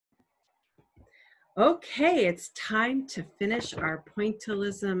Okay, it's time to finish our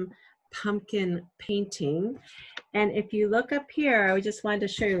Pointillism pumpkin painting. And if you look up here, I just wanted to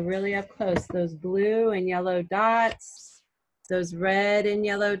show you really up close, those blue and yellow dots, those red and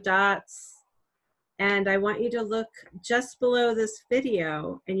yellow dots. And I want you to look just below this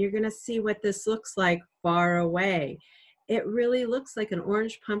video, and you're gonna see what this looks like far away. It really looks like an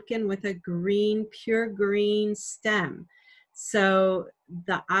orange pumpkin with a green, pure green stem. So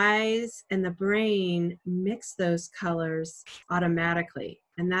the eyes and the brain mix those colors automatically.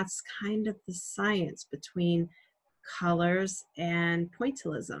 And that's kind of the science between colors and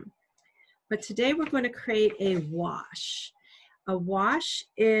pointillism. But today we're going to create a wash. A wash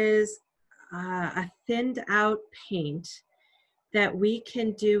is a thinned out paint that we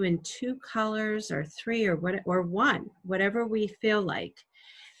can do in 2 colors or 3 or 1, whatever we feel like.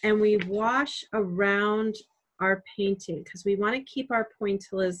 And we wash around our painting because we want to keep our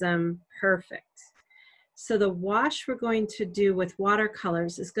pointillism perfect. So the wash we're going to do with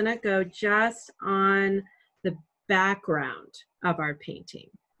watercolors is going to go just on the background of our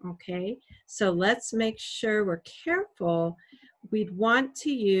painting. Okay, so let's make sure we're careful. We'd want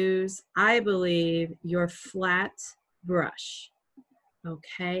to use, I believe, your flat brush,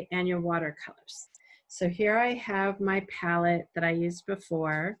 okay, and your watercolors. So here I have my palette that I used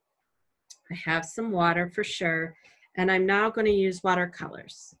before. I have some water for sure, and I'm now going to use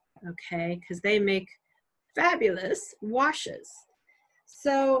watercolors, okay, because they make fabulous washes.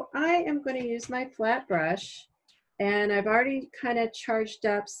 So I am going to use my flat brush, and I've already kind of charged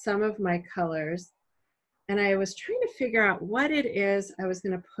up some of my colors, and I was trying to figure out what it is I was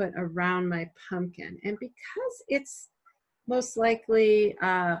going to put around my pumpkin. And because it's most likely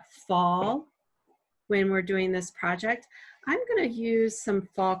fall when we're doing this project, I'm going to use some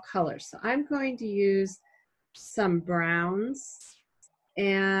fall colors. So I'm going to use some browns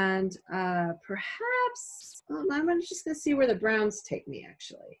and perhaps, I'm just going to see where the browns take me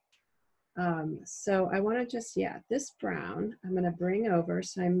actually. So I want to just, this brown I'm going to bring over.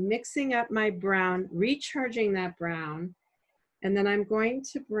 So I'm mixing up my brown, recharging that brown, and then I'm going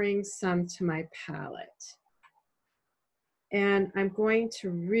to bring some to my palette. And I'm going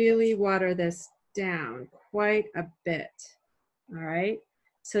to really water this down quite a bit. All right.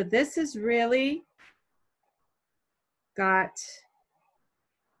 So this is really got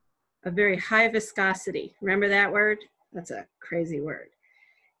a very high viscosity. Remember that word? That's a crazy word.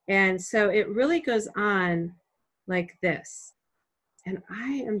 And so it really goes on like this. And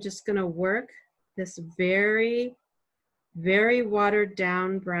I am just going to work this very, very watered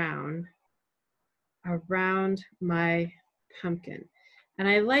down brown around my pumpkin. And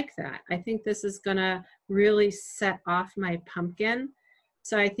I like that. I think this is going to really set off my pumpkin.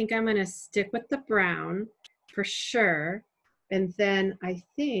 So I think I'm going to stick with the brown for sure. And then I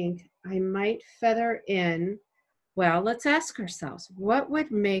think I might feather in, well, let's ask ourselves, what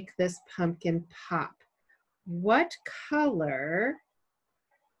would make this pumpkin pop? What color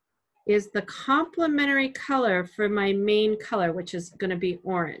is the complementary color for my main color, which is going to be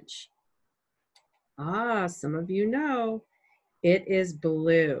orange? Ah, some of you know, it is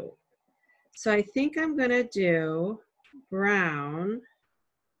blue. So I think I'm going to do brown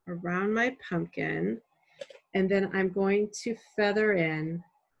around my pumpkin, and then I'm going to feather in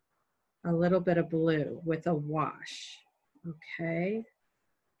a little bit of blue with a wash, okay?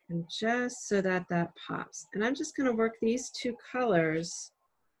 And just so that that pops. And I'm just gonna work these 2 colors.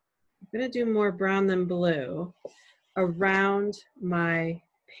 I'm gonna do more brown than blue around my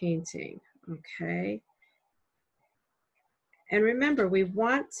painting, okay? And remember, we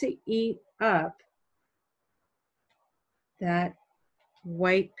want to eat up that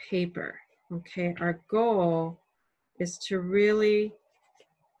white paper, okay? Our goal is to really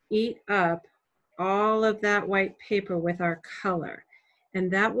eat up all of that white paper with our color.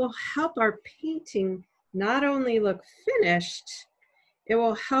 And that will help our painting not only look finished, it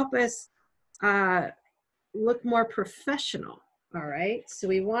will help us look more professional, all right? So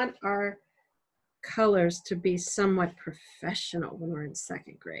we want our colors to be somewhat professional when we're in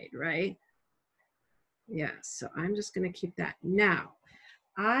 2nd grade, right? Yeah, so I'm just gonna keep that. Now,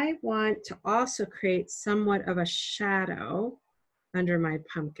 I want to also create somewhat of a shadow under my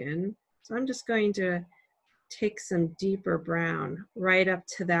pumpkin. So I'm just going to take some deeper brown right up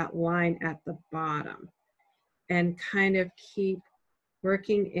to that line at the bottom and kind of keep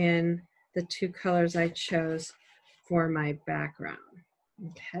working in the 2 colors I chose for my background,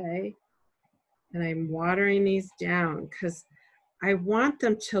 okay? And I'm watering these down because I want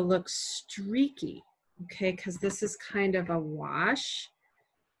them to look streaky, okay? Because this is kind of a wash.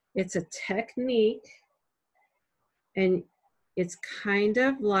 It's a technique, and it's kind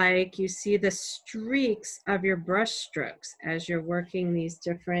of like you see the streaks of your brush strokes as you're working these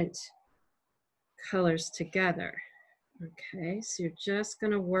different colors together. Okay, so you're just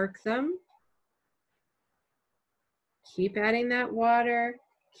going to work them. Keep adding that water.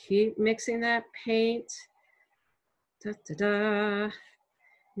 Keep mixing that paint. Da, da, da.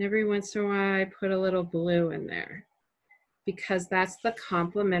 And every once in a while, I put a little blue in there because that's the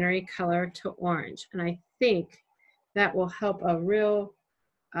complementary color to orange. And I think that will help a real,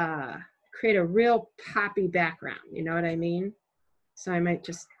 create a real poppy background. You know what I mean? So I might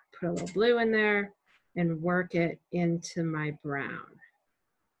just put a little blue in there and work it into my brown.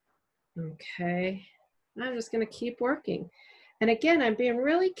 Okay, I'm just going to keep working. And again, I'm being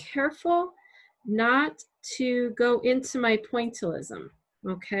really careful not to go into my pointillism,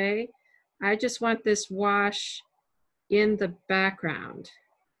 okay? I just want this wash in the background.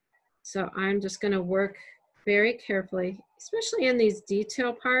 So I'm just going to work very carefully, especially in these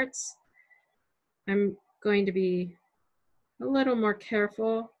detail parts. I'm going to be a little more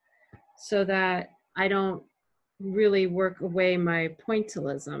careful so that I don't really work away my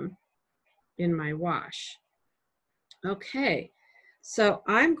pointillism in my wash. Okay, so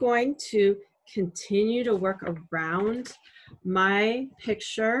I'm going to continue to work around my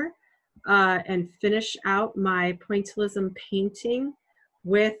picture and finish out my pointillism painting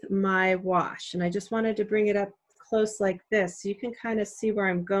with my wash. And I just wanted to bring it up close like this so you can kind of see where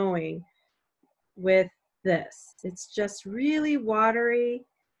I'm going with this. It's just really watery.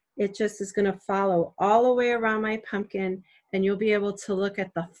 It just is going to follow all the way around my pumpkin, and you'll be able to look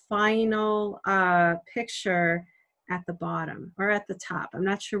at the final picture at the bottom or at the top. I'm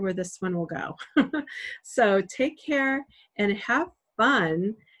not sure where this one will go. So take care and have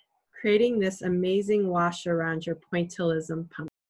fun creating this amazing wash around your pointillism pumpkin.